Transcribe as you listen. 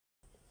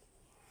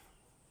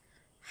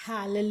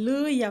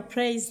Hallelujah.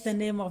 Praise the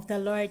name of the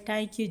Lord.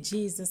 Thank you,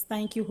 Jesus.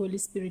 Thank you, Holy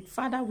Spirit.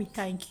 Father, we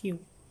thank you.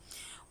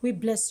 We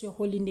bless your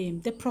holy name.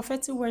 The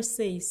prophetic word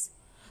says,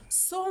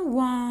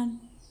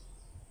 someone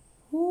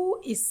who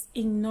is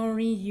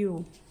ignoring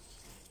you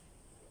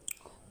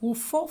will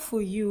fall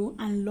for you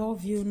and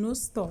love you no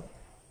stop.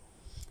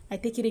 I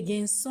take it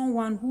again.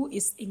 Someone who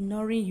is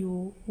ignoring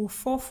you will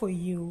fall for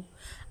you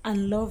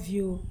and love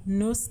you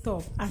no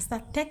stop and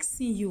start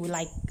texting you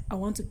like, I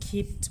want to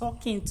keep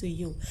talking to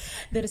you.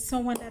 There is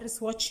someone that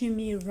is watching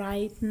me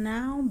right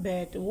now,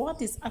 but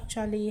what is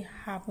actually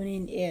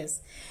happening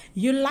is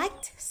you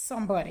liked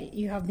somebody.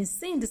 You have been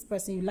seeing this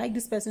person. You like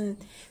this person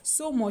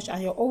so much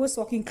and you're always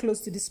walking close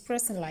to this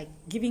person, like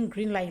giving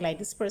green light like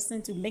this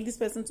person to make this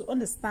person to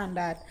understand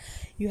that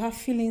you have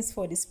feelings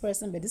for this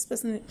person, but this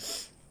person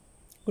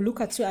will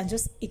look at you and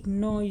just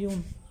ignore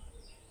you.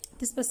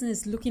 This person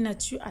is looking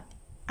at you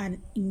and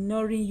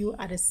ignoring you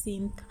at the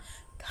same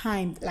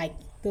time, like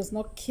does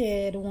not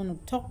care, don't want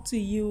to talk to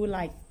you,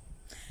 like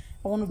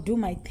I want to do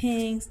my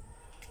things.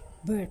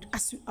 But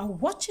as you are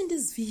watching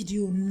this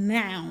video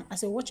now,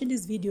 as you're watching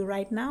this video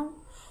right now,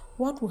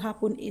 what will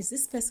happen is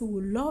this person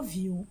will love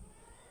you,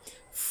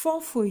 fall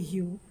for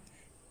you,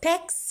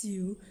 text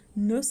you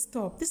no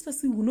stop. This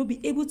person will not be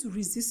able to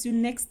resist you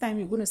next time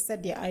you're going to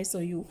set their eyes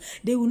on you.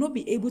 They will not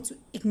be able to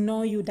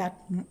ignore you they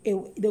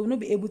will not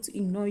be able to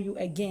ignore you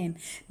again.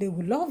 They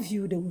will love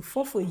you, they will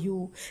fall for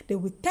you, they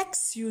will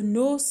text you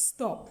no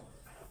stop.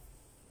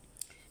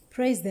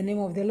 Praise the name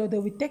of the Lord. They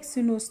will text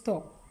you no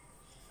stop.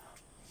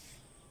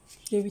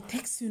 They will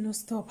text you no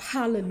stop.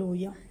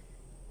 Hallelujah.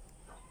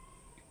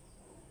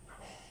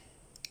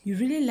 You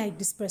really like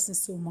this person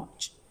so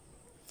much.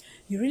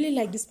 You really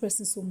like this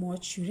person so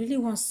much. You really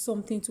want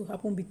something to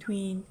happen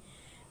between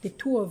the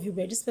two of you,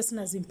 but this person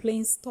has been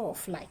playing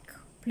stuff, like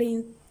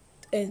playing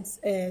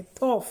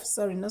tough.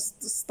 Sorry, not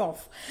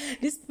stuff.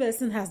 This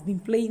person has been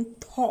playing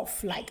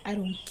tough, like I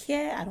don't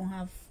care, I don't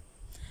have.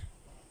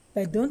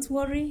 But don't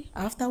worry,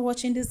 after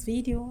watching this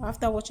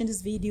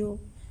video,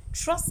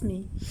 trust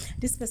me,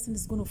 this person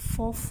is going to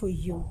fall for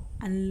you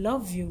and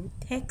love you,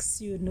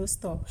 text you no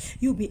stop.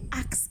 You'll be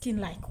asking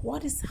like,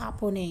 what is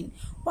happening?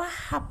 What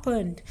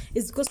happened?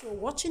 It's because you're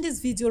watching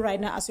this video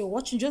right now. As you're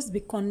watching, just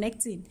be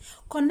connecting.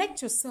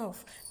 Connect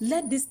yourself.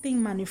 Let this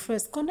thing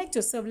manifest. Connect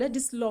yourself. Let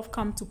this love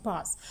come to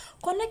pass.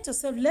 Connect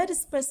yourself. Let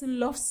this person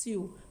loves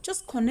you.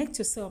 Just connect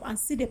yourself and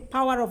see the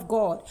power of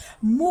God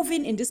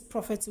moving in this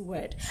prophetic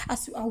word.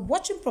 As you are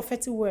watching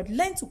prophetic word,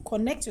 learn to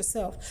connect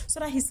yourself so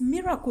that his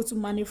miracle to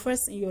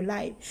manifest in your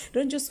life.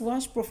 Don't just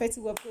watch prophetic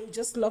word, but you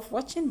just love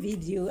watching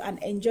video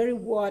and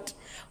enjoying what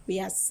we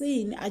are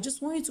saying. I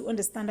just want you to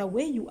understand that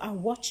when you are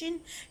watching,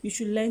 you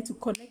should learn to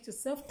connect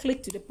yourself.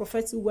 Click to the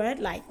prophetic word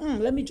like,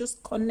 let me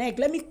just connect.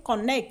 Let me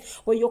connect.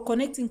 When you're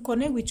connecting,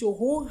 connect with your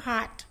whole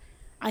heart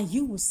and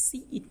you will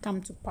see it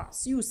come to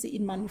pass. You will see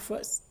it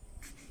manifest.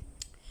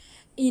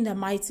 In the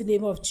mighty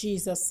name of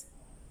Jesus.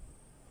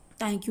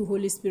 Thank you,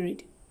 Holy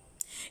Spirit.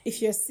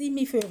 If you're seeing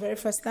me for your very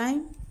first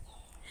time,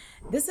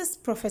 this is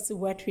Prophetic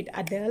Word with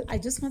Adele. I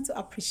just want to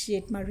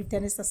appreciate my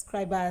returning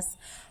subscribers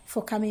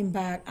for coming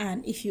back.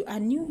 And if you are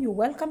new, you're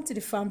welcome to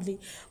the family.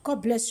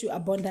 God bless you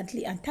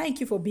abundantly. And thank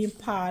you for being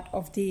part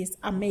of this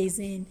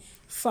amazing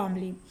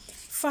family.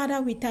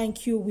 Father, we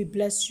thank you, we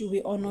bless you, we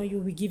honor you,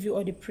 we give you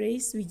all the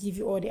praise, we give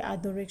you all the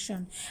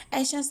adoration.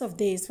 Ancients of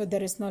days, for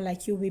there is none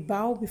like you, we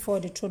bow before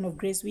the throne of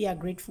grace, we are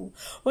grateful.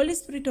 Holy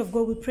Spirit of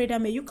God, we pray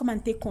that may you come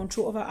and take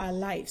control over our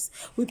lives.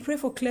 We pray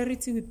for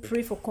clarity, we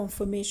pray for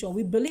confirmation.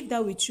 We believe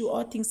that with you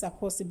all things are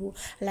possible.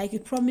 Like you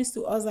promised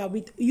to us that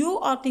with you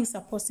all things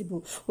are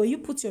possible. When you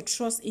put your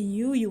trust in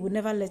you, you will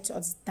never let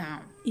us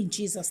down. In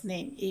Jesus'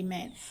 name,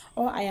 amen.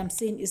 All I am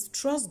saying is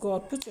trust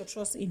God, put your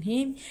trust in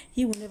him.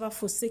 He will never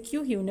forsake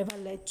you, he will never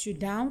let you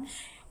down.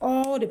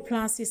 All the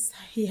plans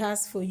he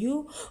has for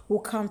you will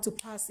come to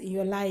pass in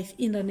your life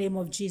in the name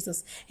of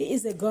Jesus. He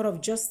is a God of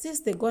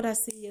justice, the God that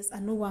says yes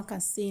and no one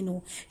can say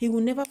no. He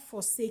will never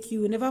forsake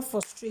you, he will never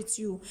frustrate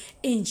you.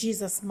 In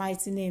Jesus'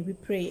 mighty name we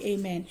pray,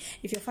 amen.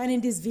 If you're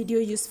finding this video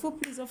useful,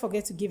 please don't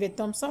forget to give a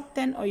thumbs up,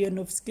 turn on your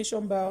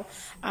notification bell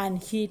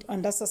and hit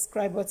on that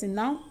subscribe button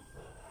now.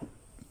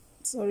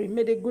 Sorry,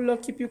 may the good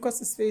Lord keep you, cause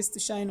his face to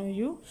shine on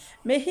you.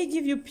 May he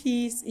give you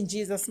peace in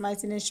Jesus'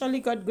 mighty name.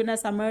 Surely God,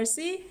 goodness and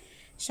mercy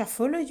shall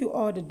follow you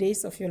all the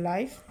days of your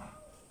life.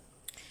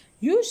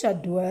 You shall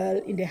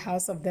dwell in the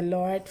house of the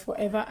Lord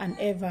forever and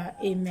ever.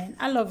 Amen.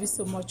 I love you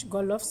so much.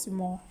 God loves you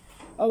more.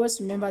 Always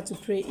remember to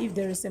pray. If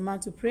there is a man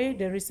to pray,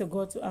 there is a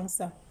God to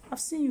answer. I've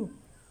seen you.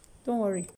 Don't worry.